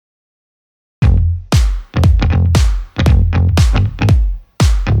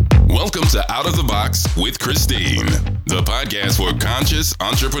Welcome to Out of the Box with Christine, the podcast for conscious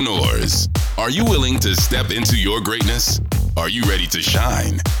entrepreneurs. Are you willing to step into your greatness? Are you ready to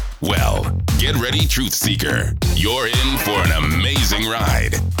shine? Well, get ready, Truth Seeker. You're in for an amazing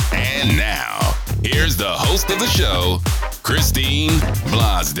ride. And now, here's the host of the show, Christine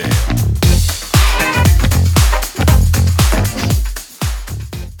Blosden.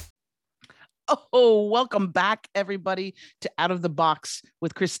 Oh, welcome back, everybody, to Out of the Box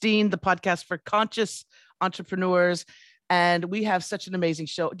with Christine, the podcast for conscious entrepreneurs. And we have such an amazing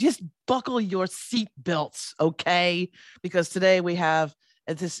show. Just buckle your seatbelts, okay? Because today we have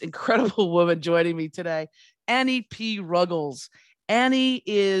this incredible woman joining me today, Annie P. Ruggles. Annie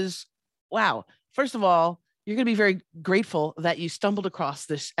is, wow. First of all, you're going to be very grateful that you stumbled across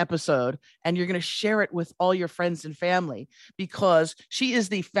this episode and you're going to share it with all your friends and family because she is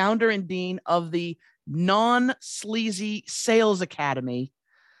the founder and dean of the Non-Sleazy Sales Academy,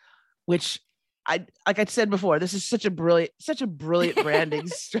 which like I said before, this is such a brilliant branding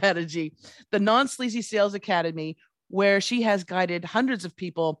strategy. The Non-Sleazy Sales Academy, where she has guided hundreds of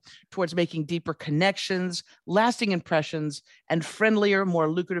people towards making deeper connections, lasting impressions, and friendlier,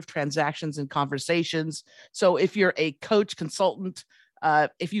 more lucrative transactions and conversations. So if you're a coach, consultant,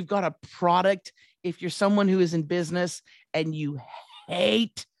 if you've got a product, if you're someone who is in business and you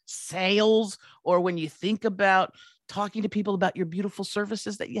hate sales, or when you think about talking to people about your beautiful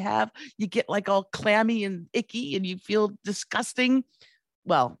services that you have, you get like all clammy and icky and you feel disgusting.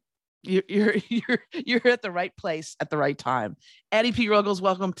 Well, you're at the right place at the right time. Annie P. Ruggles,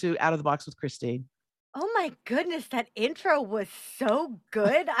 welcome to Out of the Box with Christine. Oh my goodness, that intro was so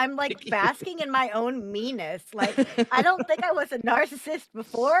good. I'm like basking in my own meanness. Like, I don't think I was a narcissist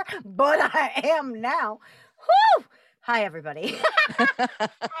before, but I am now. Whew! Hi, everybody.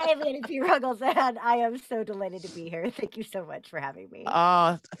 I'm Annie P. Ruggles, and I am so delighted to be here. Thank you so much for having me.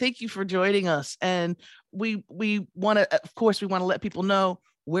 Thank you for joining us. And we want to, of course, we want to let people know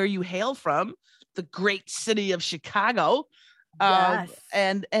where you hail from, the great city of Chicago. Yes.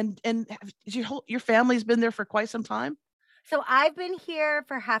 And your family's been there for quite some time? So I've been here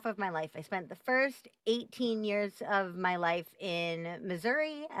for half of my life. I spent the first 18 years of my life in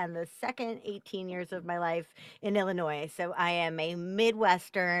Missouri and the second 18 years of my life in Illinois. So I am a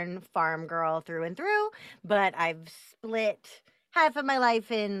Midwestern farm girl through and through, but I've split half of my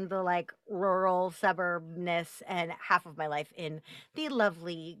life in the like rural suburbness and half of my life in the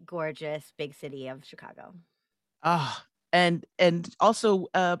lovely, gorgeous big city of Chicago. And also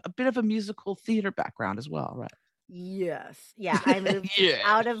a bit of a musical theater background as well, right? Yes. Yeah. I moved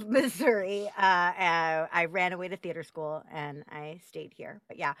out of Missouri. I ran away to theater school and I stayed here.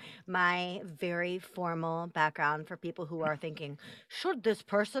 But yeah, my very formal background for people who are thinking, should this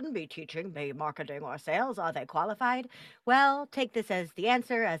person be teaching me marketing or sales? Are they qualified? Well, take this as the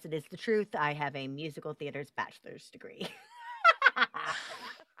answer, as it is the truth. I have a musical theater's bachelor's degree.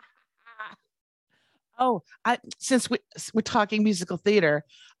 Oh, since we're talking musical theater,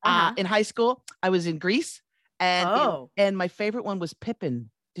 in high school, I was in Grease. And my favorite one was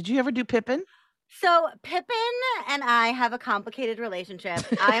Pippin. Did you ever do Pippin? So Pippin and I have a complicated relationship.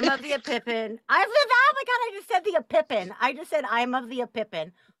 I'm of the Pippin. Oh my God, I just said the Pippin. I just said I'm of the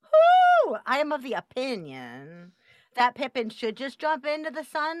Pippin. Whoo! I am of the opinion that Pippin should just jump into the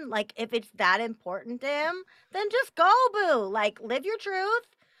sun. Like, if it's that important to him, then just go, boo. Like, live your truth.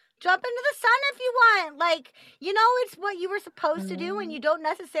 Jump into the sun if you want. Like, you know, it's what you were supposed to do and you don't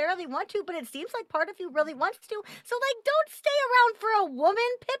necessarily want to, but it seems like part of you really wants to. So, like, don't stay around for a woman,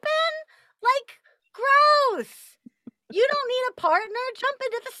 Pippin. Like, gross. You don't need a partner. Jump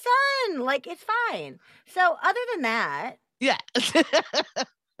into the sun. Like, it's fine. So, other than that. Yeah.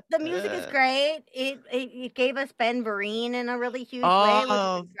 The music is great. It gave us Ben Vereen in a really huge way, which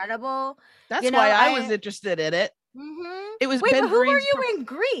is incredible. That's why I was interested in it. Mm-hmm. It was Wait, Ben but who Vereen's were you in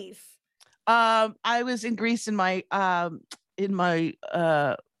Grease? I was in Grease in my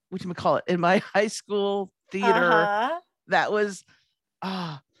whatchamacallit, in my high school theater. That was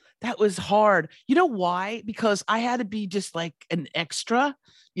hard. You know why? Because I had to be just like an extra.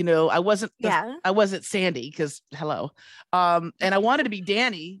 You know, I wasn't Sandy because hello. And I wanted to be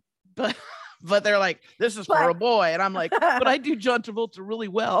Danny, but they're like, this is for a boy. And I'm like, but I do John Travolta really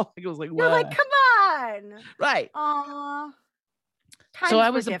well. I was like, you're like, come on. Right. Aww. So I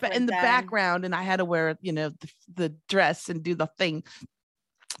was in the background and I had to wear, you know, the dress and do the thing.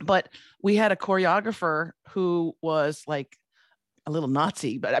 But we had a choreographer who was like a little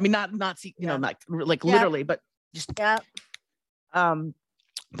Nazi, but I mean, not Nazi, you know, not like literally, but just, but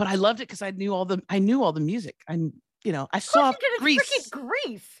I loved it because I knew all the music. I saw Grease.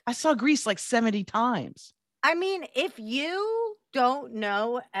 Grease. I saw Grease like 70 times. I mean, if you don't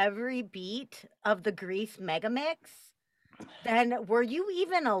know every beat of the Grease Megamix, then were you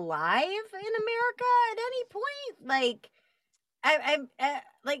even alive in America at any point? Like,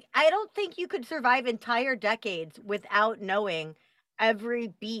 I don't think you could survive entire decades without knowing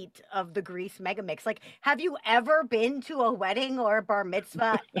every beat of the Grease Megamix. Like, have you ever been to a wedding or a bar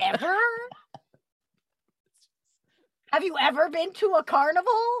mitzvah ever? Have you ever been to a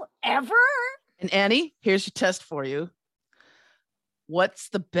carnival ever? And Annie, here's your test for you. What's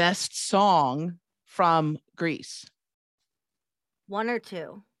the best song from Grease? One or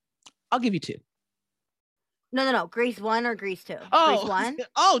two? I'll give you two. No. Grease 1 or Grease 2? Oh, Grease 1?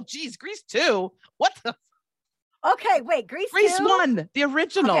 Oh, geez, Grease 2. What the? Okay, wait, Grease 2? 1, the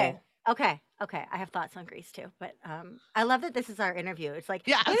original. Okay. I have thoughts on Grease too, but I love that this is our interview. It's like,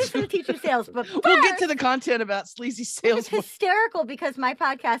 Yeah. I'm just going to teach you sales, but we'll get to the content about sleazy sales. It's hysterical because my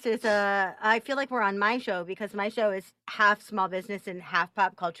podcast is I feel like we're on my show because my show is half small business and half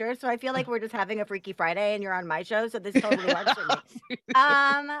pop culture. So I feel like we're just having a Freaky Friday and you're on my show. So this totally works for me.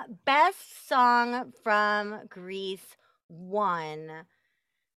 Best song from Grease 1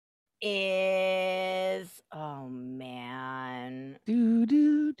 is, oh man,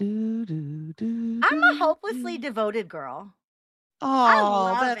 I'm a hopelessly devoted girl.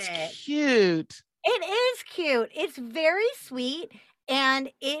 Oh, that's cute. It is cute. It's very sweet. And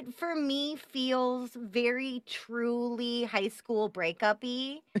it, for me, feels very truly high school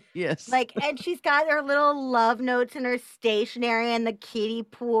breakup-y. Yes. Like, and she's got her little love notes in her stationery in the kiddie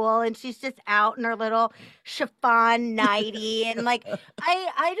pool, and she's just out in her little chiffon nightie. And like,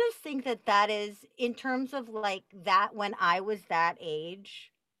 I just think that is, in terms of like that, when I was that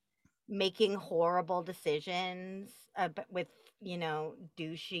age, making horrible decisions with, you know,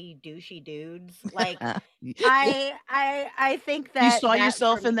 douchey dudes. Like, I think that you saw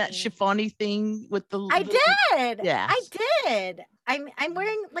yourself in that chiffon-y thing with the. I did. Yeah, I did. I'm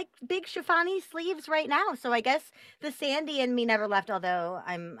wearing like big chiffon-y sleeves right now, so I guess the Sandy in me never left. Although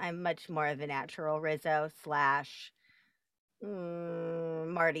I'm much more of a natural Rizzo /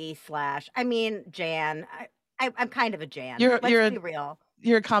 Marty / I mean Jan. I'm kind of a Jan. Let's be real.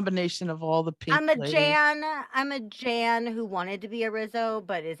 You're a combination of all the pink. I'm a Jan who wanted to be a Rizzo,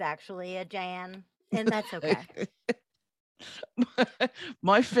 but is actually a Jan, and that's okay.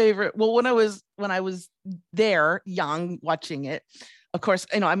 My favorite. Well, when I was there, young, watching it, of course,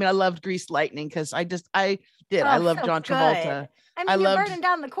 you know, I mean, I loved Grease Lightning because I loved John Travolta. I mean, you're burning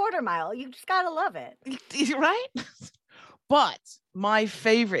down the quarter mile. You just gotta love it, right? But my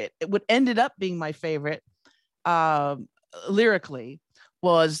favorite, what ended up being my favorite, lyrically,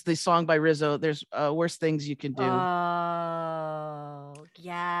 was the song by Rizzo, There's Worse Things You Can Do. Oh,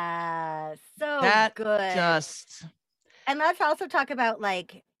 yes. So that good. And let's also talk about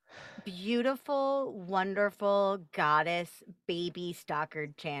like beautiful, wonderful goddess baby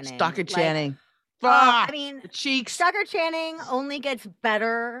Stockard Channing. I mean, cheeks. Stockard Channing only gets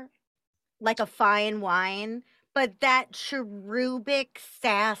better like a fine wine. But that cherubic,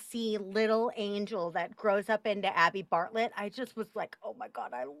 sassy little angel that grows up into Abby Bartlett, I just was like, oh my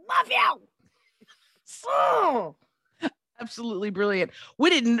God, I love you. Oh. Absolutely brilliant. We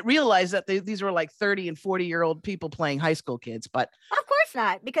didn't realize that these were like 30 and 40-year-old people playing high school kids, but of course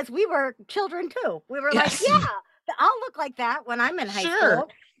not, because we were children too. We were like, yeah, I'll look like that when I'm in high school.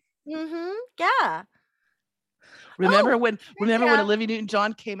 Mm-hmm. Yeah. Remember when Olivia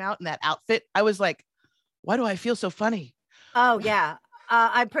Newton-John came out in that outfit? I was like, why do I feel so funny? Oh, yeah.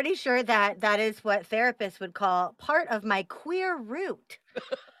 I'm pretty sure that is what therapists would call part of my queer root.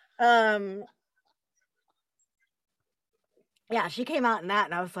 Yeah, she came out in that,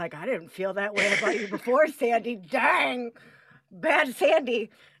 and I was like, I didn't feel that way about you before, Sandy. Dang. Bad Sandy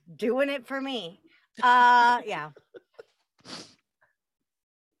doing it for me. Yeah.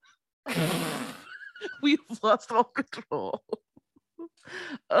 We've lost all control.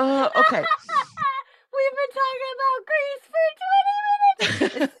 Okay. We've been talking about Grease for 20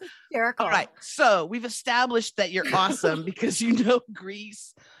 minutes. It's hysterical. All right. So we've established that you're awesome because you know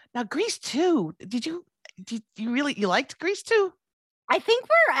Grease. Now, Grease 2, you liked Grease 2? I think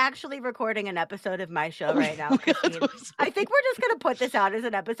we're actually recording an episode of my show right now, Christine. I think we're just going to put this out as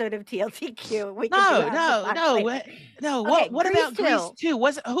an episode of TLTQ. No. Okay, what about Grease 2? Who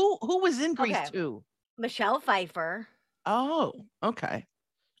was in Grease 2? Michelle Pfeiffer. Oh, okay.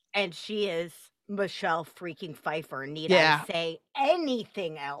 And she is Michelle freaking Pfeiffer. Need I say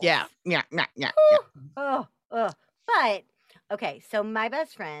anything else? Yeah. But okay, so my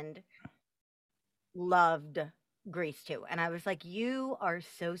best friend loved Grease 2, and I was like, you are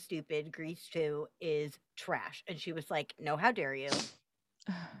so stupid. Grease 2 is trash. And she was like, no, how dare you?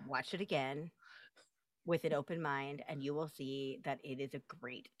 Watch it again. with an open mind, and you will see that it is a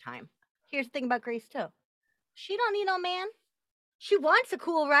great time. Here's the thing about Grace too. She don't need no man. She wants a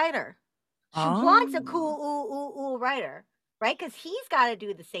cool writer. She wants a cool writer, right? Because he's got to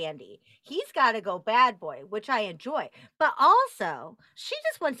do the Sandy. He's got to go bad boy, which I enjoy. But also, she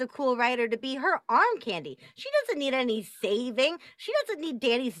just wants a cool writer to be her arm candy. She doesn't need any saving. She doesn't need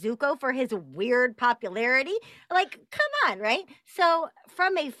Danny Zuko for his weird popularity. Like, come on, right? So,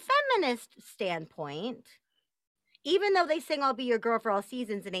 from a feminist standpoint, even though they sing "I'll Be Your Girl" for all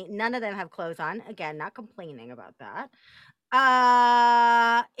seasons and ain't none of them have clothes on, again, not complaining about that.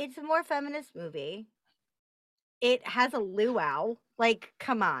 It's a more feminist movie. It has a luau. Like,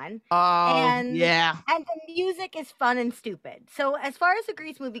 come on. And the music is fun and stupid. So as far as the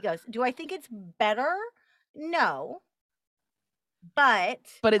Grease movie goes, do I think it's better? No. But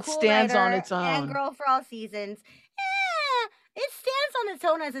it stands on its own. And Girl for All Seasons. It stands on its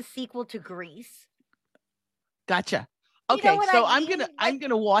own as a sequel to Grease. Gotcha. Okay, so I'm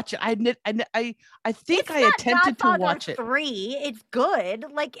gonna watch it. I think I attempted to watch it. 3, it's good.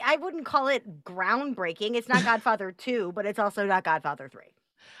 Like, I wouldn't call it groundbreaking. It's not Godfather 2, but it's also not Godfather 3.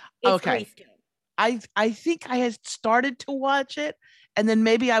 It's okay. I think I had started to watch it, and then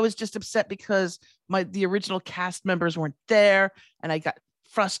maybe I was just upset because the original cast members weren't there, and I got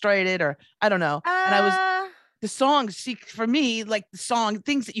frustrated, or I don't know. And I was the songs. See, for me, like the song,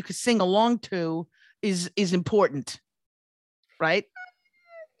 things that you could sing along to is important. Right?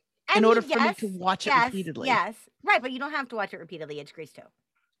 In order for me to watch it repeatedly. Yes. Right, but you don't have to watch it repeatedly. It's Grease too.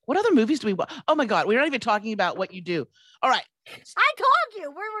 What other movies do we watch? Oh my God, we're not even talking about what you do. All right. I told you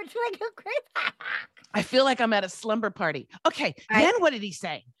we're doing a great. I feel like I'm at a slumber party. Okay, right. Then what did he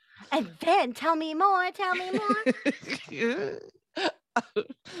say? And then tell me more.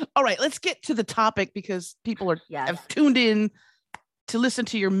 All right, let's get to the topic because people have tuned in to listen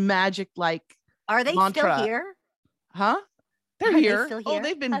to your magic Are they mantra. Still here? Huh? They're here. Oh,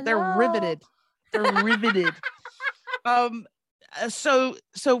 they've been. Hello? They're riveted. They're riveted. So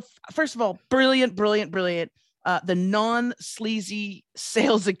first of all, brilliant. The non-sleazy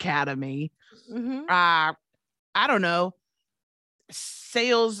sales academy. Mm-hmm. I don't know.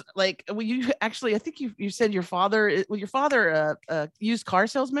 Sales, like, well, you actually, I think you said your father a used car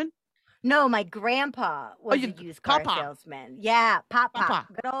salesman. No, my grandpa was a used car salesman. Yeah, Pop.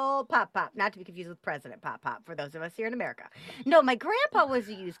 Good old Pop. Not to be confused with President Pop, for those of us here in America. No, my grandpa was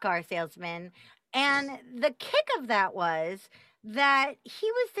a used car salesman. And the kick of that was that he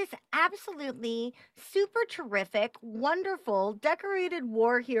was this absolutely super terrific, wonderful, decorated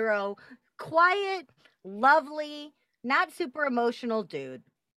war hero, quiet, lovely, not super emotional dude.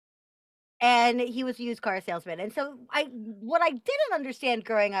 And he was a used car salesman. And so what I didn't understand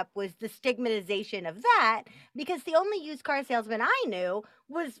growing up was the stigmatization of that, because the only used car salesman I knew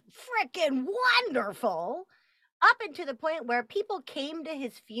was freaking wonderful, up until the point where people came to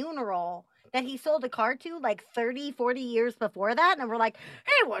his funeral that he sold a car to like 30, 40 years before that. And were like,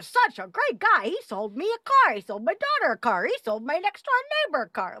 he was such a great guy. He sold me a car. He sold my daughter a car. He sold my next door neighbor a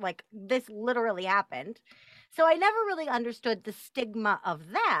car. Like, this literally happened. So I never really understood the stigma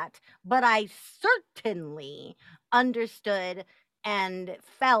of that, but I certainly understood and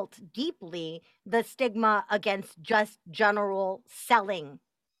felt deeply the stigma against just general selling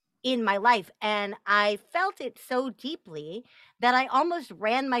in my life. And I felt it so deeply that I almost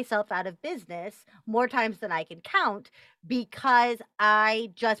ran myself out of business more times than I can count, because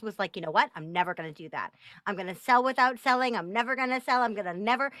I just was like, you know what? I'm never going to do that. I'm going to sell without selling. I'm never going to sell. I'm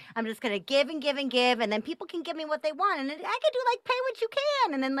just going to give and give and give. And then people can give me what they want. And I could do like pay what you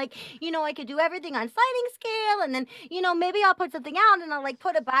can. And then I could do everything on sliding scale. And then, maybe I'll put something out and I'll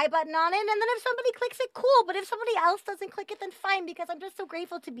put a buy button on it. And then if somebody clicks it, cool. But if somebody else doesn't click it, then fine, because I'm just so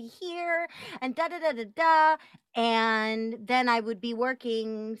grateful to be here and da-da-da-da-da. And then I would be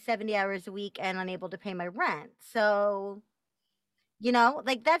working 70 hours a week and unable to pay my rent. So,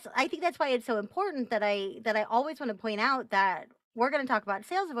 I think that's why it's so important that I always want to point out that we're going to talk about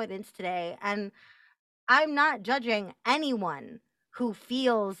sales avoidance today. And I'm not judging anyone who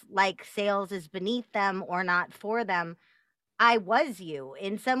feels like sales is beneath them or not for them. I was you.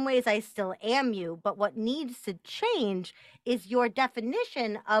 In some ways, I still am you. But what needs to change is your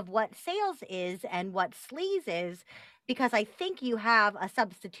definition of what sales is and what sleaze is, because I think you have a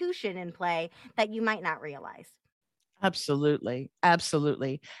substitution in play that you might not realize. Absolutely. And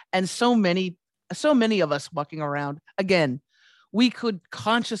so many of us walking around, again, we could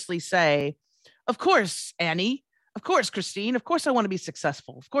consciously say, of course, Annie, of course, Christine, of course, I want to be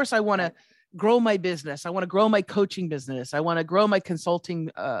successful. Of course, I want to grow my business. I want to grow my coaching business. I want to grow my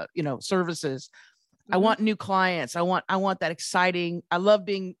consulting, services. Mm-hmm. I want new clients. I want that exciting. I love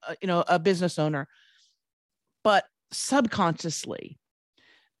being, a business owner. but subconsciously,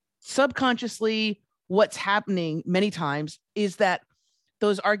 what's happening many times is that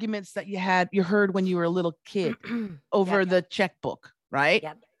those arguments that you heard when you were a little kid over the checkbook, right?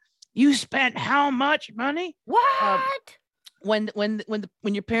 Yep. You spent how much money? What? When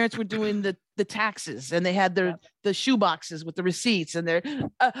your parents were doing the taxes and they had the shoe boxes with the receipts and they're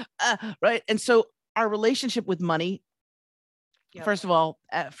right. And so our relationship with money, first of all,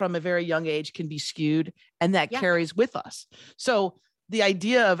 from a very young age can be skewed, and that carries with us. So the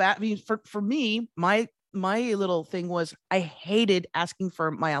idea of, I mean, for me, my little thing was I hated asking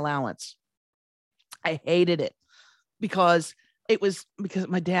for my allowance. I hated it because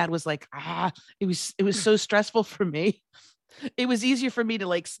my dad was like, it was so stressful for me. It was easier for me to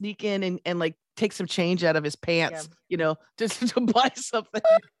like sneak in and like take some change out of his pants, just to buy something.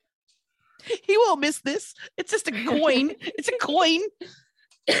 He won't miss this. It's just a coin. It's a coin.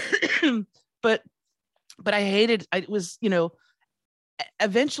 But I hated, it was,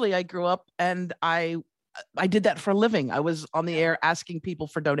 eventually I grew up and I did that for a living. I was on the air asking people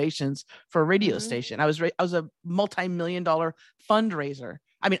for donations for a radio station. I was a multi-million-dollar fundraiser.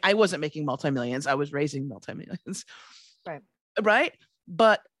 I mean, I wasn't making multi-millions. I was raising multi-millions. Right.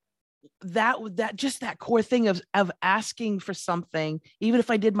 But that just that core thing of asking for something, even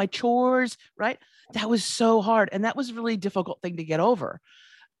if I did my chores, right? That was so hard. And that was a really difficult thing to get over.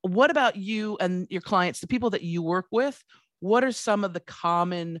 What about you and your clients, the people that you work with? What are some of the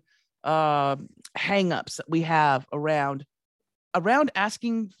common hangups that we have around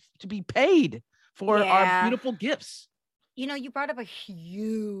asking to be paid for our beautiful gifts? You brought up a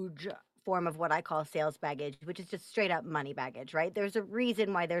huge form of what I call sales baggage, which is just straight up money baggage, right? There's a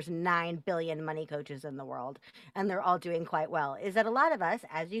reason why there's 9 billion money coaches in the world, and they're all doing quite well, is that a lot of us,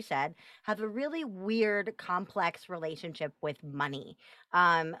 as you said, have a really weird, complex relationship with money,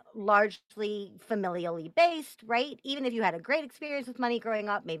 largely familially based, right? Even if you had a great experience with money growing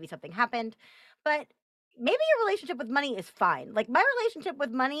up, maybe something happened, but maybe your relationship with money is fine. Like, my relationship with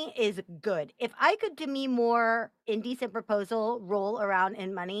money is good. If I could Demi Moore indecent proposal roll around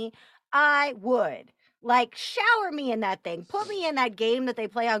in money, I would. Like, shower me in that thing. Put me in that game that they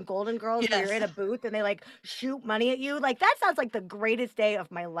play on Golden Girls where you're in a booth and they like shoot money at you. Like, that sounds like the greatest day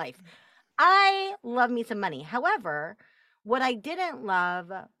of my life. I love me some money. However, what I didn't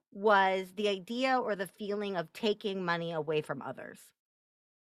love was the idea or the feeling of taking money away from others.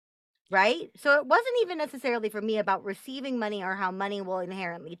 Right? So it wasn't even necessarily for me about receiving money or how money will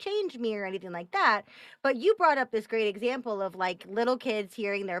inherently change me or anything like that. But you brought up this great example of like little kids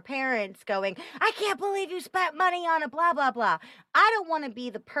hearing their parents going, I can't believe you spent money on a blah, blah, blah. I don't want to be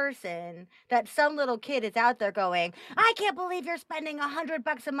the person that some little kid is out there going, I can't believe you're spending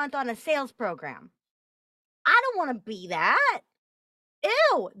 $100 a month on a sales program. I don't want to be that.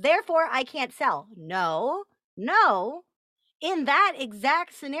 Ew. Therefore, I can't sell. No. In that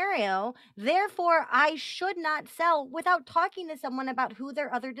exact scenario, therefore, I should not sell without talking to someone about who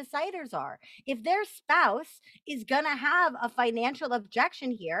their other deciders are. If their spouse is going to have a financial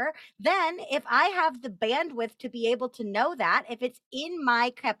objection here, then if I have the bandwidth to be able to know that, if it's in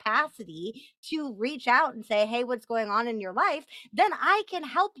my capacity to reach out and say, hey, what's going on in your life, then I can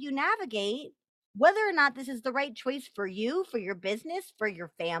help you navigate whether or not this is the right choice for you, for your business, for your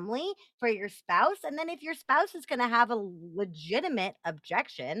family, for your spouse. And then if your spouse is going to have a legitimate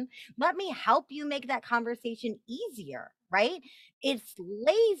objection, let me help you make that conversation easier, right? It's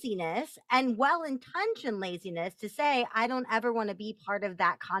laziness and well-intentioned laziness to say, I don't ever want to be part of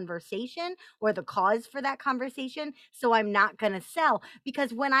that conversation or the cause for that conversation, so I'm not going to sell.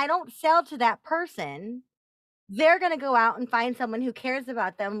 Because when I don't sell to that person, they're going to go out and find someone who cares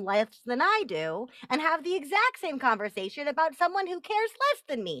about them less than I do and have the exact same conversation about someone who cares less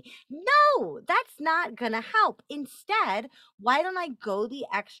than me. No, that's not going to help. Instead, why don't I go the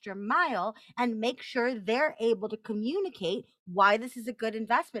extra mile and make sure they're able to communicate why this is a good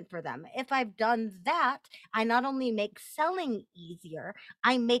investment for them? If I've done that, I not only make selling easier,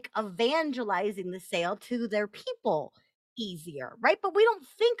 I make evangelizing the sale to their people easier, right? But we don't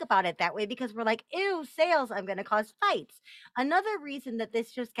think about it that way because we're like, ew, sales, I'm going to cause fights. Another reason that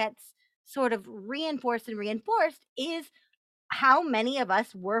this just gets sort of reinforced is how many of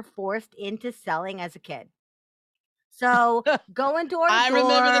us were forced into selling as a kid. So going door to door. I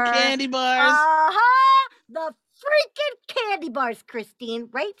remember the candy bars. The freaking candy bars, Christine,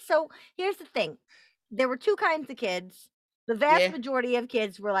 right? So here's the thing. There were two kinds of kids. The vast majority of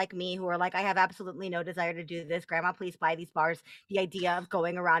kids were like me, who are like, I have absolutely no desire to do this. Grandma, please buy these bars. The idea of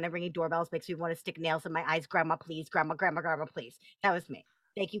going around and ringing doorbells makes me want to stick nails in my eyes. Grandma, please. Grandma, please. That was me.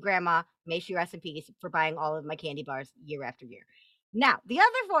 Thank you, Grandma. May she rest in peace for buying all of my candy bars year after year. Now, the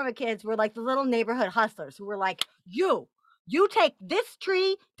other form of kids were like the little neighborhood hustlers who were like, you take this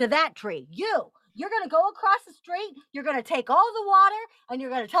tree to that tree. You're going to go across the street. You're going to take all the water and you're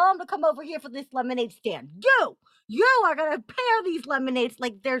going to tell them to come over here for this lemonade stand. You are going to pair these lemonades.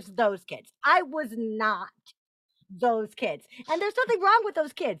 Like, there's those kids. I was not those kids. And there's nothing wrong with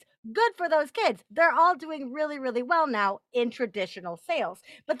those kids. Good for those kids. They're all doing really, really well now in traditional sales.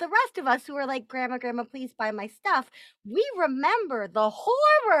 But the rest of us who are like, grandma, please buy my stuff, we remember the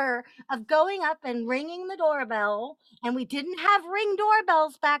horror of going up and ringing the doorbell. And we didn't have Ring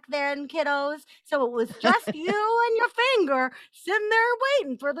doorbells back then, kiddos. So it was just you and your finger sitting there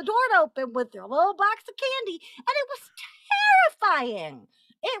waiting for the door to open with your little box of candy. And it was terrifying.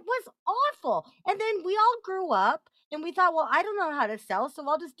 It was awful. And then we all grew up and we thought, well, I don't know how to sell, so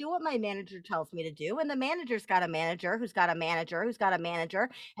I'll just do what my manager tells me to do. And the manager's got a manager who's got a manager who's got a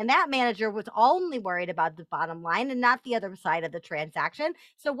manager. And that manager was only worried about the bottom line and not the other side of the transaction.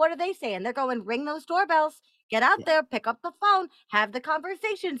 So what are they saying? They're going, ring those doorbells. Get out there, pick up the phone, have the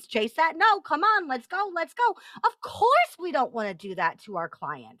conversations, chase that no, come on, let's go. Of course we don't want to do that to our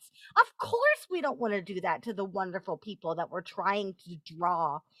clients. Of course we don't want to do that to the wonderful people that we're trying to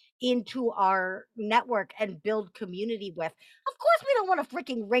draw into our network and build community with. Of course we don't want to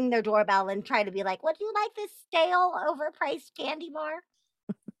freaking ring their doorbell and try to be like, would you like this stale, overpriced candy bar?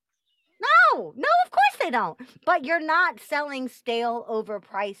 No, of course they don't. But you're not selling stale,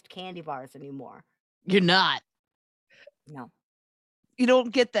 overpriced candy bars anymore. You're not. No. You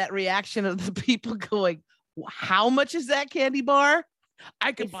don't get that reaction of the people going, how much is that candy bar?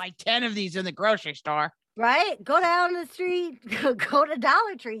 I could buy 10 of these in the grocery store. Right? Go down the street, go to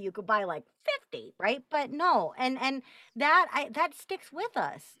Dollar Tree, you could buy like 50, right? But no, and that sticks with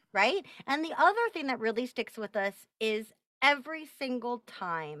us, right? And the other thing that really sticks with us is every single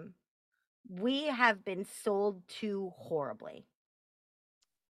time we have been sold to horribly.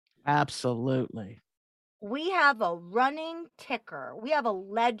 Absolutely. We have a running ticker. We have a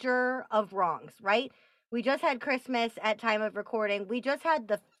ledger of wrongs, right? We just had Christmas at time of recording. We just had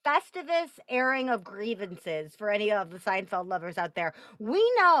the Festivus airing of grievances for any of the Seinfeld lovers out there. We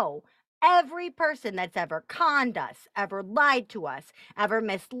know every person that's ever conned us, ever lied to us, ever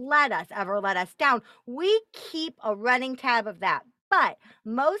misled us, ever let us down. We keep a running tab of that. But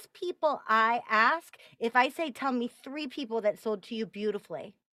most people I ask, if I say, tell me 3 people that sold to you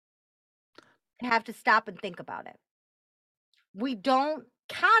beautifully, I have to stop and think about it. We don't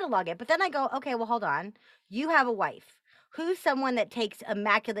catalog it. But then I go, okay, well, hold on. You have a wife. Who's someone that takes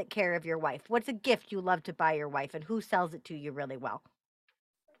immaculate care of your wife? What's a gift you love to buy your wife, and who sells it to you really well?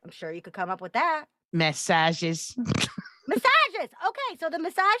 I'm sure you could come up with that. Massages. Massages. Okay, so the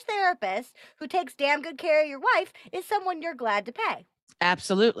massage therapist who takes damn good care of your wife is someone you're glad to pay.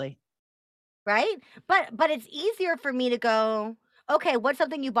 Absolutely. Right? But it's easier for me to go, okay, what's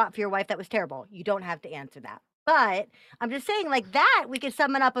something you bought for your wife that was terrible? You don't have to answer that. But I'm just saying, like that, we can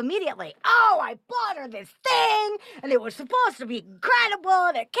sum it up immediately. Oh, I bought her this thing, and it was supposed to be incredible,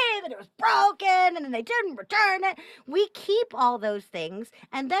 and it came, and it was broken, and then they didn't return it. We keep all those things,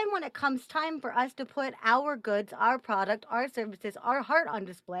 and then when it comes time for us to put our goods, our product, our services, our heart on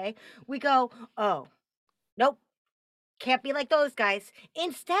display, we go, oh, nope. Can't be like those guys.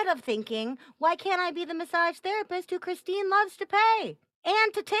 Instead of thinking, why can't I be the massage therapist who Christine loves to pay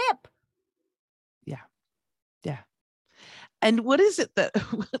and to tip? Yeah. And what is it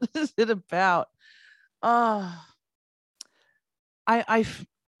about? I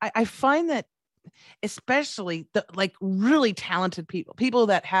find that especially the like really talented people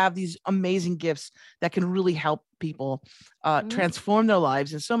that have these amazing gifts that can really help people transform their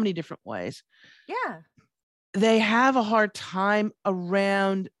lives in so many different ways. Yeah. They have a hard time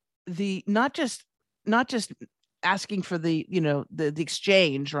around the not just asking for the the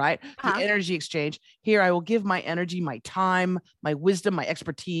exchange, right? The energy exchange. Here I will give my energy, my time, my wisdom, my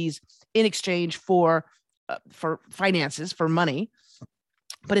expertise in exchange for finances, for money.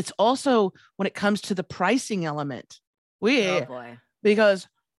 But it's also when it comes to the pricing element. Oh boy. Because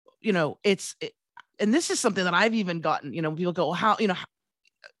and this is something that I've even gotten, people go, how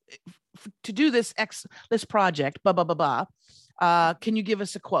to do this project, blah blah blah blah, can you give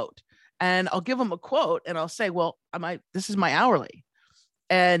us a quote? And I'll give them a quote and I'll say, well, this is my hourly.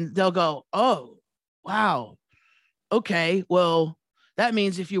 And they'll go, oh, wow. Okay. Well, that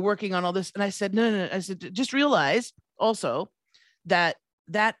means if you're working on all this. And I said, no. I said, just realize also that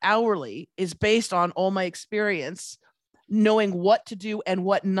hourly is based on all my experience, knowing what to do and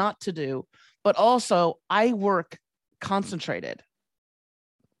what not to do. But also I work concentrated.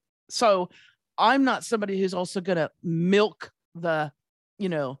 So I'm not somebody who's also going to milk the,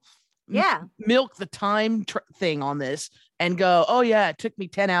 milk the time thing on this and go, oh yeah, it took me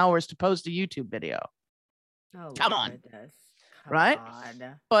 10 hours to post a YouTube video. Oh, Come on. goodness. Right?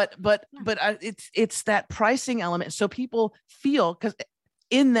 God. But it's that pricing element. So people feel, because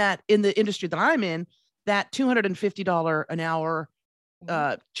in the industry that I'm in, that $250 an hour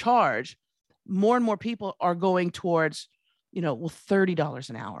charge, more and more people are going towards, well, $30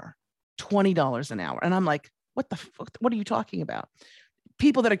 an hour, $20 an hour. And I'm like, what the fuck? What are you talking about?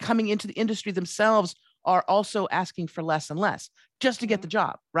 People that are coming into the industry themselves are also asking for less and less just to get the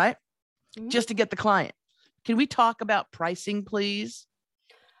job, right? Just to get the client. Can we talk about pricing, please?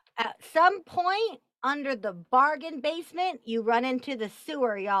 At some point under the bargain basement, you run into the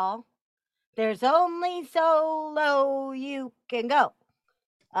sewer, y'all. There's only so low you can go.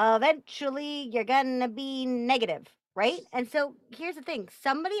 Eventually, you're gonna be negative, right? And so here's the thing.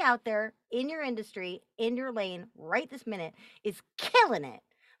 Somebody out there in your industry, in your lane, right this minute, is killing it,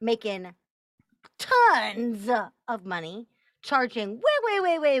 making tons of money, charging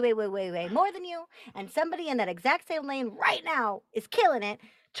way more than you. And somebody in that exact same lane right now is killing it,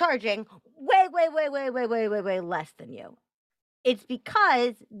 charging way less than you. It's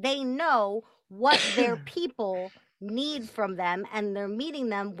because they know what their people need from them, and they're meeting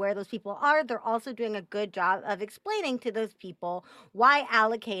them where those people are. They're also doing a good job of explaining to those people why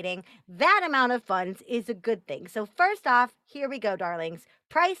allocating that amount of funds is a good thing. So first off, here we go, darlings.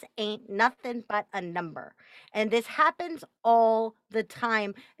 Price ain't nothing but a number. And this happens all the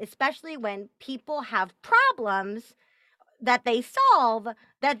time, especially when people have problems that they solve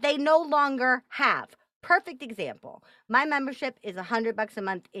that they no longer have. Perfect example. My membership is $100 a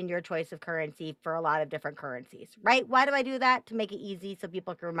month in your choice of currency for a lot of different currencies, right? Why do I do that? To make it easy so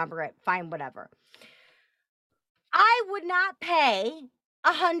people can remember it. Fine, whatever. I would not pay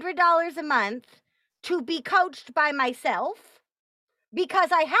 $100 a month to be coached by myself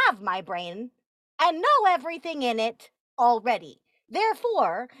because I have my brain and know everything in it already.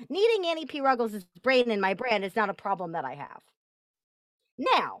 Therefore, needing Annie P. Ruggles' brain in my brand is not a problem that I have.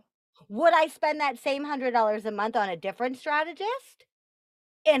 Now, would I spend that same $100 a month on a different strategist?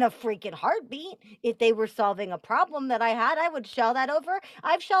 In a freaking heartbeat. If they were solving a problem that I had, I would shell that over.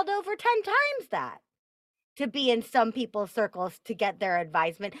 I've shelled over 10 times that to be in some people's circles to get their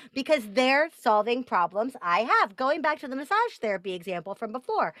advisement because they're solving problems I have. Going back to the massage therapy example from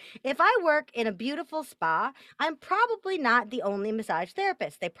before, if I work in a beautiful spa, I'm probably not the only massage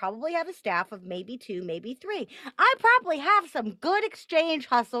therapist. They probably have a staff of maybe 2, maybe 3. I probably have some good exchange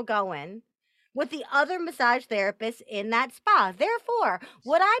hustle going with the other massage therapists in that spa. Therefore,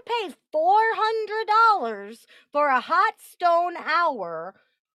 would I pay $400 for a hot stone hour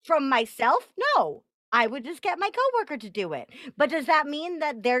from myself? No. I would just get my coworker to do it. But does that mean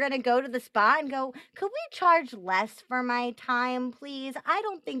that they're going to go to the spa and go, could we charge less for my time, please? I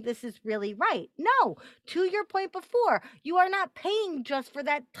don't think this is really right. No, to your point before, you are not paying just for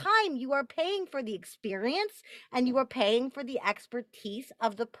that time. You are paying for the experience and you are paying for the expertise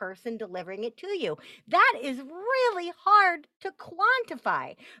of the person delivering it to you. That is really hard to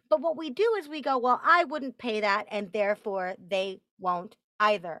quantify. But what we do is we go, well, I wouldn't pay that and therefore they won't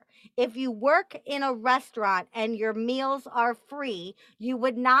either. If you work in a restaurant and your meals are free, you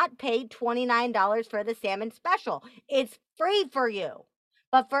would not pay $29 for the salmon special. It's free for you.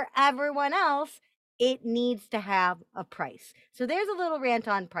 But for everyone else, it needs to have a price. So there's a little rant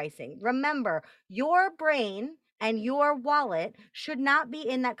on pricing. Remember, your brain and your wallet should not be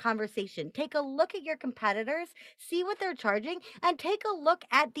in that conversation. Take a look at your competitors, see what they're charging, and take a look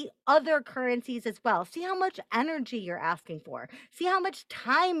at the other currencies as well. See how much energy you're asking for. See how much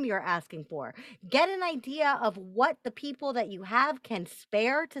time you're asking for. Get an idea of what the people that you have can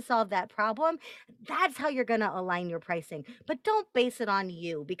spare to solve that problem. That's how you're going to align your pricing. But don't base it on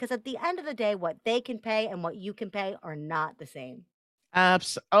you, because at the end of the day, what they can pay and what you can pay are not the same.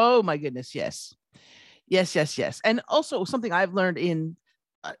 Oh my goodness, yes. Yes. And also something I've learned in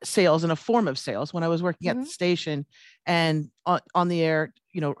sales, in a form of sales, when I was working at the station and on the air,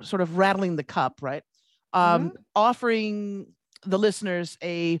 sort of rattling the cup, right? Offering the listeners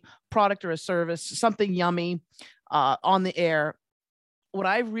a product or a service, something yummy on the air. What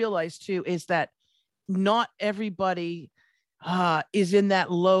I realized too is that not everybody is in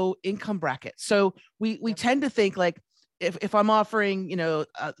that low income bracket. So we tend to think like, if I'm offering,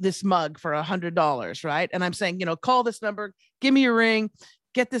 this mug for $100, right? And I'm saying, call this number, give me your ring,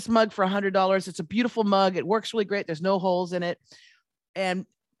 get this mug for $100. It's a beautiful mug. It works really great. There's no holes in it.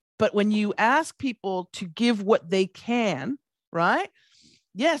 But when you ask people to give what they can, right?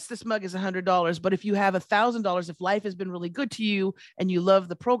 Yes, this mug is $100, but if you have $1,000, if life has been really good to you and you love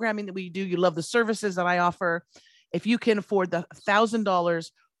the programming that we do, you love the services that I offer, if you can afford the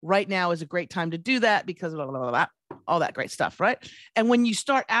 $1,000 right now is a great time to do that because blah, blah, blah, blah, all that great stuff, right? And when you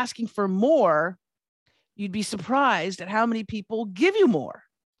start asking for more, you'd be surprised at how many people give you more.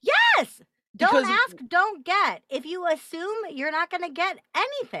 Yes. Don't Because ask, don't get. If you assume, you're not going to get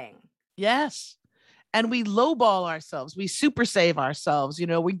anything. yes. And we lowball ourselves. We super save ourselves.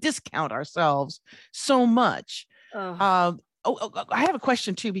 We discount ourselves so much. I have a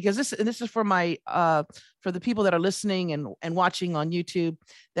question too, because this is for my for the people that are listening and watching on YouTube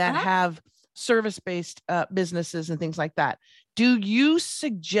that have service-based businesses and things like that. Do you,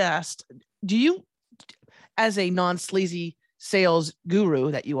 as a non-sleazy sales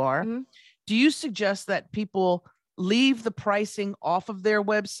guru that you are, do you suggest that people leave the pricing off of their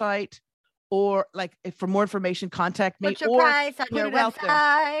website, or like if for more information, contact me, Put your or price on put your it out there?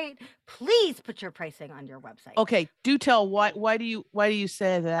 website. Please put your pricing on your website. Okay, do tell why do you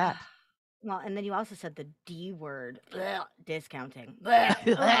say that? Well, and then you also said the D word, discounting.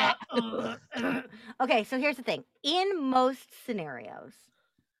 Okay, so here's the thing. In most scenarios,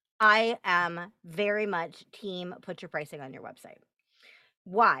 I am very much team put your pricing on your website.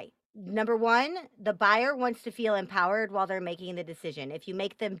 Why? Number one, the buyer wants to feel empowered while they're making the decision. If you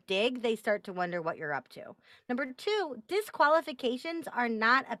make them dig, they start to wonder what you're up to. Number two, disqualifications are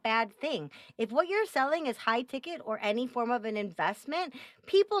not a bad thing. If what you're selling is high ticket or any form of an investment,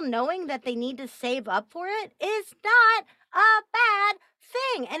 people knowing that they need to save up for it is not a bad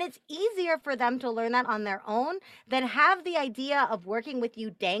thing. And it's easier for them to learn that on their own than have the idea of working with you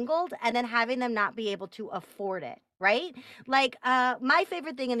dangled and then having them not be able to afford it. Right? Like my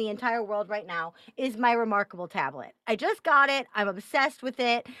favorite thing in the entire world right now is my Remarkable tablet. I just got it. I'm obsessed with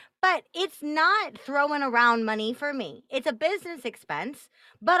it, but it's not throwing around money for me. It's a business expense,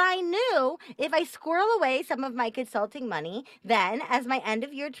 but I knew if I squirrel away some of my consulting money, then as my end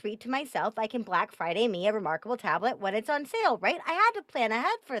of year treat to myself, I can Black Friday me a Remarkable tablet when it's on sale, right? I had to plan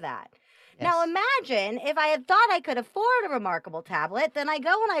ahead for that. Now imagine if I had thought I could afford a Remarkable tablet, then I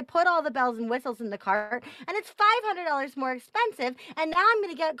go and I put all the bells and whistles in the cart and it's $500 more expensive. And now I'm going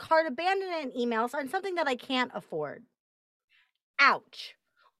to get cart abandonment emails on something that I can't afford. Ouch.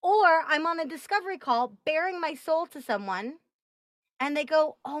 Or I'm on a discovery call bearing my soul to someone and they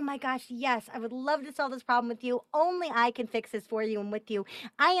go, oh my gosh, yes, I would love to solve this problem with you. Only I can fix this for you and with you.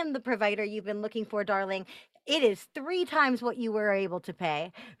 I am the provider you've been looking for, darling. It is 3 times what you were able to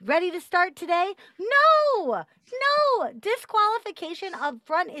pay. Ready to start today? No. Disqualification up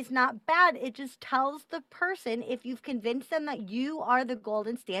front is not bad. It just tells the person, if you've convinced them that you are the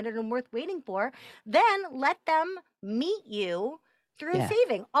golden standard and worth waiting for, then let them meet you through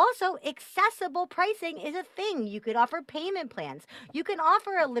saving. Also, accessible pricing is a thing. You could offer payment plans. You can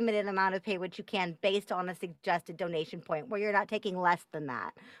offer a limited amount of pay, which you can based on a suggested donation point where you're not taking less than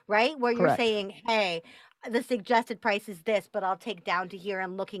that, right? Where you're saying, hey, the suggested price is this, but I'll take down to here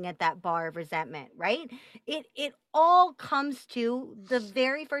and looking at that bar of resentment, right? It all comes to the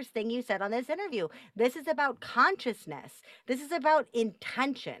very first thing you said on this interview. This is about consciousness. This is about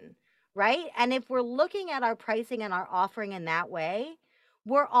intention. Right? And if we're looking at our pricing and our offering in that way,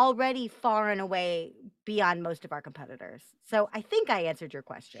 we're already far and away beyond most of our competitors. So I think I answered your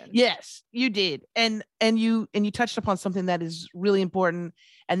question. Yes, you did. And you touched upon something that is really important.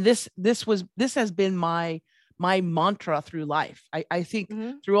 And this has been my mantra through life. I think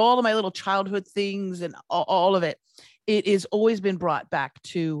through all of my little childhood things and all of it, it has always been brought back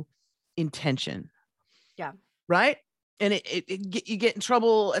to intention. Yeah. Right? And you get in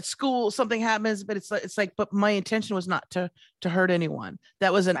trouble at school, something happens, but it's like, but my intention was not to hurt anyone.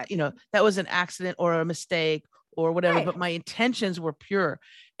 That was that was an accident or a mistake or whatever, but my intentions were pure.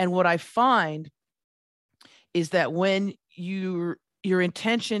 And what I find is that when your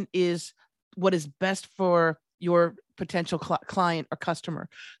intention is what is best for your potential client or customer,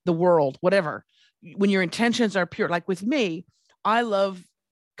 the world, whatever, when your intentions are pure, like with me, I love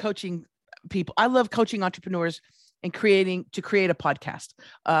coaching people. I love coaching entrepreneurs and create a podcast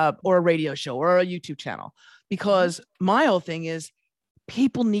or a radio show or a YouTube channel, because my whole thing is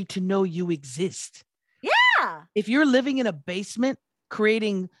people need to know you exist. Yeah. If you're living in a basement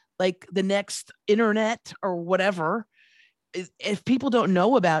creating like the next internet or whatever, if people don't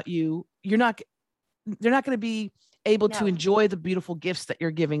know about you, they're not going to be able to enjoy the beautiful gifts that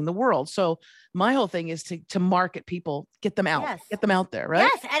you're giving the world. So my whole thing is to market people, get them out, get them out there. Right.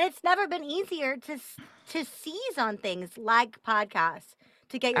 Yes. And it's never been easier to seize on things like podcasts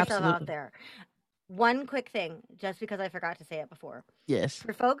to get yourself out there. One quick thing, just because I forgot to say it before. Yes.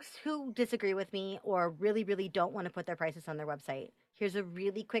 For folks who disagree with me or really, really don't want to put their prices on their website, here's a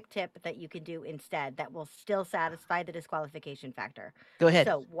really quick tip that you can do instead that will still satisfy the disqualification factor. Go ahead.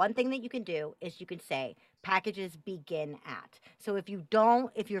 So one thing that you can do is you can say, packages begin at. So if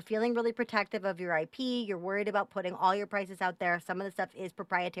you're feeling really protective of your IP, you're worried about putting all your prices out there, some of the stuff is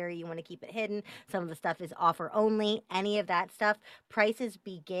proprietary, you want to keep it hidden, some of the stuff is offer only, any of that stuff, prices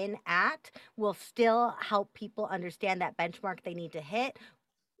begin at will still help people understand that benchmark they need to hit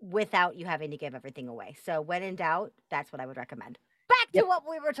without you having to give everything away. So when in doubt, that's what I would recommend. Back to what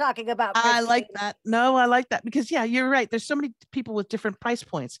we were talking about, I Christine. like that. No, I like that because yeah, you're right. There's so many people with different price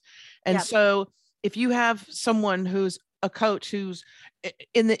points. And Yep. so if you have someone who's a coach who's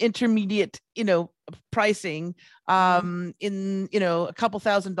in the intermediate, pricing, in, a couple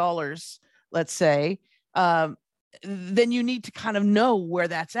 $1,000s, let's say, then you need to kind of know where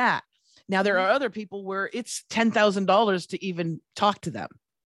that's at. Now, there are other people where it's $10,000 to even talk to them,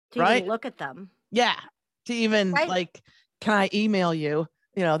 To right? even look at them. Yeah. To even Right. like, can I email you?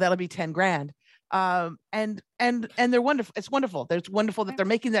 That'll be 10 grand. And they're wonderful. It's wonderful. It's wonderful that they're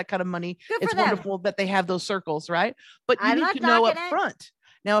making that kind of money. Good It's for them. wonderful that they have those circles, right? But you I'm need not to know up knocking it. front.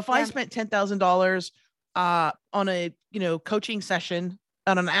 Now, if I Yeah. spent $10,000 on a, coaching session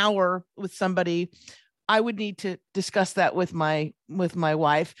on an hour with somebody, I would need to discuss that with my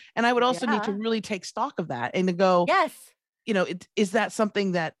wife. And I would also need to Yeah. really take stock of that and to go, Yes. is that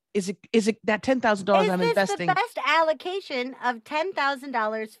something that is it that $10,000 I'm Is this investing? the best allocation of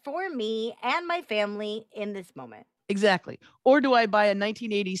 $10,000 for me and my family in this moment? Exactly. Or do I buy a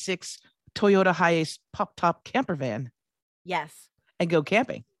 1986 Toyota Hiace pop top camper van Yes. and go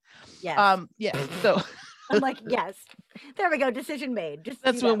camping? Yes. Yeah. So I'm like, yes. There we go. Decision made. Just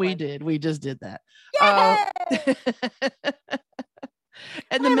that's do what that we one. did. We just did that. Yay!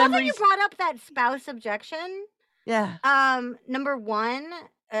 And But the I love that you memories. brought up that spouse objection. Yeah. Number one,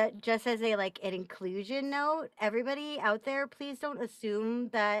 just as an inclusion note, everybody out there, please don't assume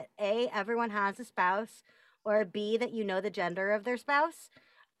that A, everyone has a spouse, or B, that you know the gender of their spouse.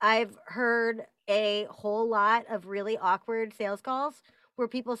 I've heard a whole lot of really awkward sales calls where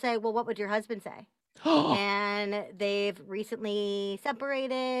people say, well, what would your husband say? And they've recently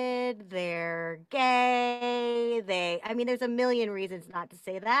separated, they're gay, there's a million reasons not to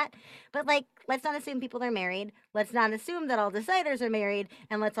say that, but let's not assume people are married, let's not assume that all deciders are married,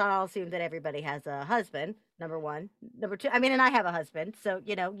 and let's not all assume that everybody has a husband, number one. Number two, and I have a husband, so,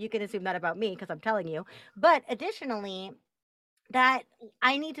 you can assume that about me because I'm telling you, but additionally, that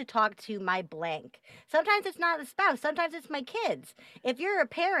I need to talk to my blank. Sometimes it's not a spouse, sometimes it's my kids. If you're a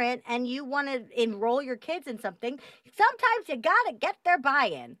parent and you want to enroll your kids in something, sometimes you got to get their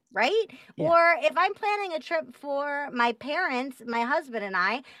buy-in, right? Yeah. Or if I'm planning a trip for my parents, my husband and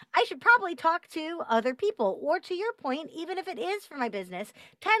I should probably talk to other people. Or to your point, even if it is for my business,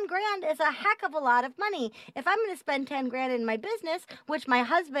 10 grand is a heck of a lot of money. If I'm going to spend 10 grand in my business, which my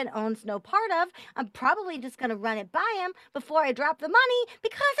husband owns no part of, I'm probably just going to run it by him before I drop the money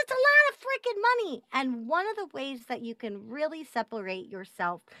because it's a lot of freaking money. And one of the ways that you can really separate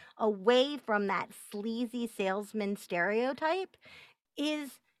yourself away from that sleazy salesman stereotype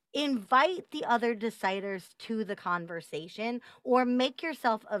is invite the other deciders to the conversation or make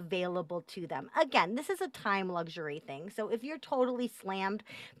yourself available to them. Again, this is a time luxury thing. So if you're totally slammed,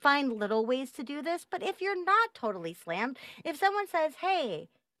 find little ways to do this. But if you're not totally slammed, if someone says, hey,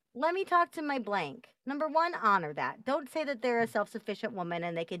 let me talk to my blank. Number one, honor that. Don't say that they're a self-sufficient woman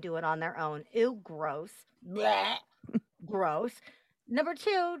and they can do it on their own. Ew, gross. Blech. Gross. Number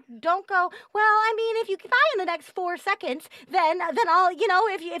two, don't go, well, if you can buy in the next 4 seconds, then I'll,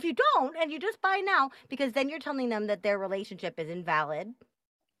 if you don't and you just buy now, because then you're telling them that their relationship is invalid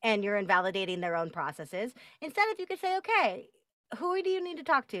and you're invalidating their own processes. Instead, if you could say, okay, who do you need to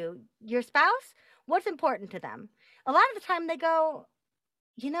talk to? Your spouse? What's important to them? A lot of the time they go,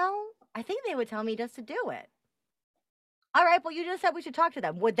 I think they would tell me just to do it. All right, well, you just said we should talk to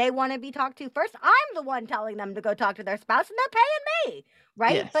them. Would they want to be talked to first? I'm the one telling them to go talk to their spouse, and they're paying me,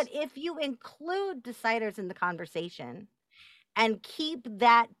 right? Yes. But if you include deciders in the conversation and keep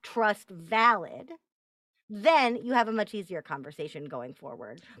that trust valid, then you have a much easier conversation going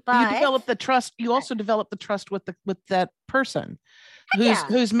forward. But you develop the trust. You also develop the trust with that person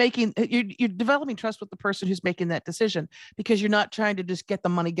who's making. You're developing trust with the person who's making that decision because you're not trying to just get the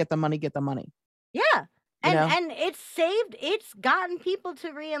money. Yeah. And it's gotten people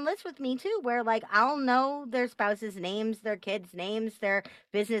to re-enlist with me too, where I'll know their spouse's names, their kids' names, their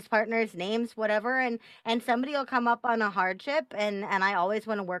business partners' names, whatever. And somebody will come up on a hardship and I always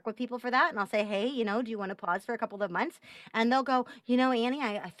want to work with people for that. And I'll say, hey, do you want to pause for a couple of months? And they'll go, Annie,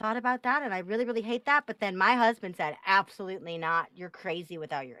 I thought about that and I really, really hate that. But then my husband said, absolutely not. You're crazy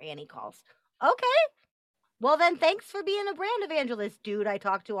without your Annie calls. Okay. Well, then thanks for being a brand evangelist, dude. I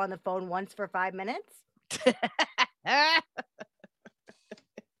talked to on the phone once for 5 minutes.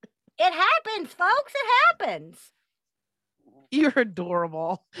 It happens, folks. It happens. You're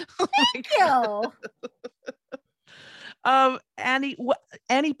adorable. Thank you.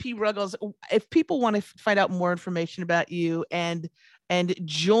 Annie P. Ruggles, if people want to find out more information about you and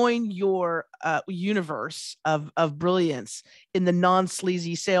join your universe of brilliance in the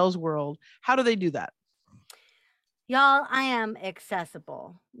non-sleazy sales world, how do they do that? Y'all, I am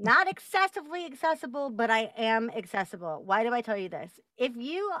accessible. Not excessively accessible, but I am accessible. Why do I tell you this? If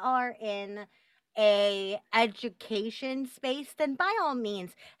you are in a education space, then by all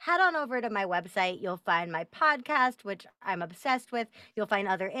means, head on over to my website. You'll find my podcast, which I'm obsessed with. You'll find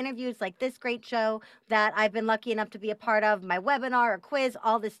other interviews like this great show that I've been lucky enough to be a part of, my webinar, a quiz,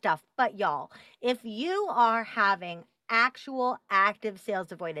 all this stuff. But y'all, if you are having actual active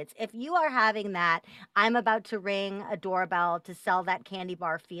sales avoidance, if you are having that I'm about to ring a doorbell to sell that candy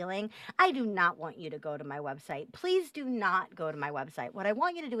bar feeling, I do not want you to go to my website. Please do not go to my website. What I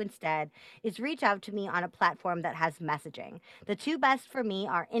want you to do instead is reach out to me on a platform that has messaging. The two best for me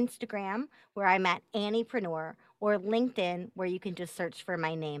are Instagram, where I'm at Anniepreneur, or LinkedIn, where you can just search for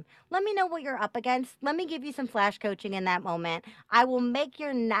my name. Let me know what you're up against. Let me give you some flash coaching in that moment. I will make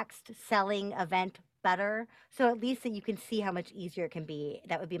your next selling event better, so at least that you can see how much easier it can be.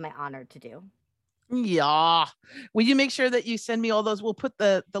 That would be my honor to do. Yeah. Will you make sure that you send me all those? We'll put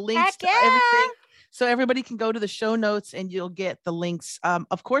the links Heck to yeah! everything so everybody can go to the show notes and you'll get the links,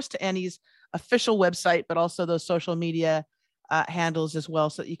 of course, to Annie's official website, but also those social media handles as well,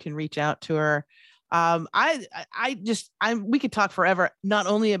 so that you can reach out to her. We could talk forever, not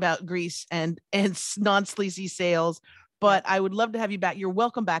only about Grease and non-sleazy sales, but I would love to have you back. You're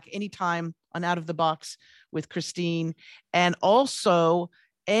welcome back anytime on Out of the Box with Christine. And also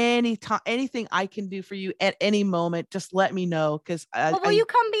anything I can do for you at any moment, just let me know. Because will you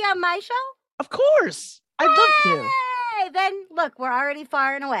come be on my show? Of course. I'd love to. Hey, then look, we're already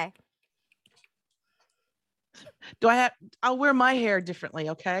far and away. I'll wear my hair differently,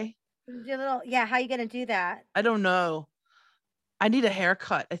 okay? How are you going to do that? I don't know. I need a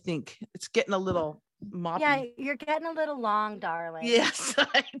haircut, I think. It's getting a little moppy. Yeah, you're getting a little long, darling. Yes,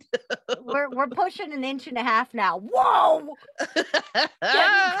 I know. We're pushing 1.5 inches now. Whoa!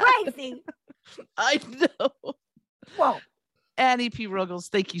 Getting crazy. I know. Whoa. Annie P. Ruggles,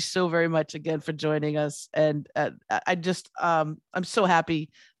 thank you so very much again for joining us. And I'm so happy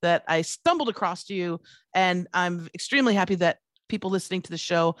that I stumbled across you, and I'm extremely happy that people listening to the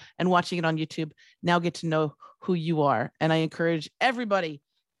show and watching it on YouTube now get to know who you are. And I encourage everybody,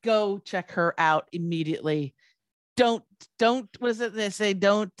 go check her out immediately. Don't, what is it they say?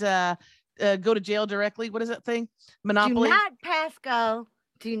 Don't go to jail directly. What is that thing? Monopoly. Do not pass go.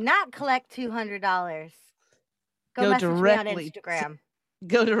 Do not collect $200. Go message directly me on Instagram.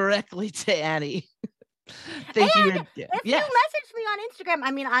 Go directly to Annie. Thank you. If you message me on Instagram,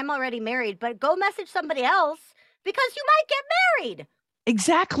 I mean, I'm already married, but go message somebody else because you might get married.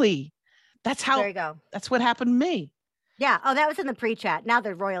 Exactly. There you go. That's what happened to me. Yeah. Oh, that was in the pre-chat. Now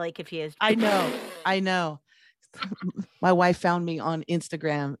they're royally confused. I know. My wife found me on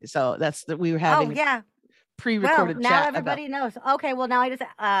Instagram, so we were having pre-recorded chat. Now everybody knows. Okay, well now I just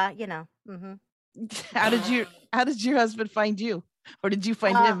Mm-hmm. How did your husband find you, or did you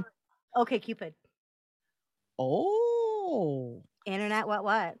find him? Okay, Cupid. Oh, internet.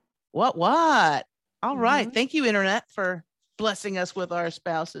 What? All right. Thank you, internet, for blessing us with our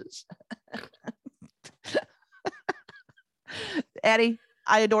spouses. Addie,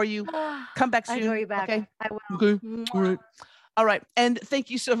 I adore you. Come back soon. I adore you back. Okay. I will. Okay. All right. And thank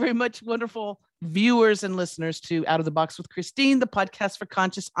you so very much, wonderful viewers and listeners, to Out of the Box with Christine, the podcast for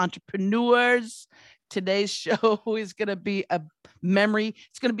conscious entrepreneurs. Today's show is going to be a memory.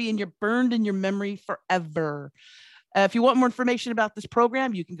 It's going to be burned in your memory forever. If you want more information about this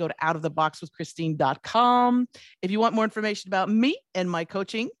program, you can go to outoftheboxwithchristine.com. If you want more information about me and my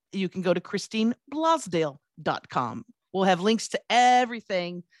coaching, you can go to christineblasdale.com. We'll have links to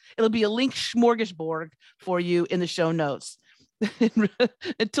everything. It'll be a link smorgasbord for you in the show notes.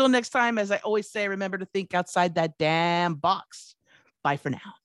 Until next time, as I always say, remember to think outside that damn box. Bye for now.